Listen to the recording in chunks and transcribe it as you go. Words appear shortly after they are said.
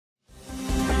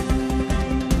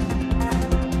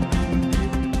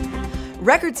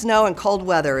Record snow and cold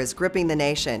weather is gripping the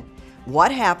nation.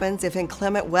 What happens if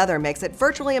inclement weather makes it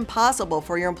virtually impossible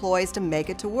for your employees to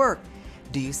make it to work?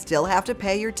 Do you still have to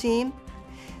pay your team?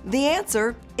 The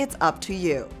answer, it's up to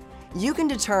you. You can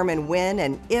determine when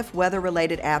and if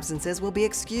weather-related absences will be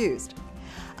excused.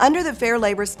 Under the Fair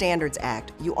Labor Standards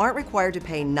Act, you aren't required to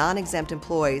pay non-exempt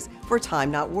employees for time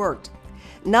not worked.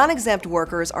 Non-exempt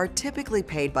workers are typically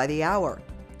paid by the hour.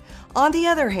 On the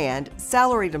other hand,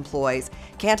 salaried employees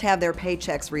can't have their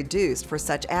paychecks reduced for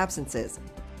such absences.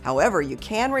 However, you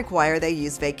can require they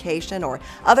use vacation or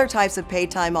other types of paid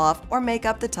time off or make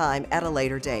up the time at a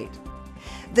later date.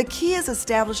 The key is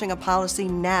establishing a policy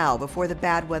now before the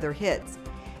bad weather hits,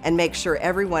 and make sure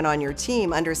everyone on your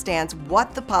team understands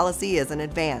what the policy is in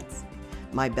advance.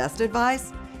 My best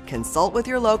advice? Consult with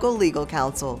your local legal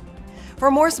counsel. For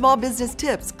more small business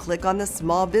tips, click on the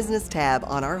Small Business tab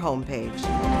on our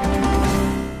homepage.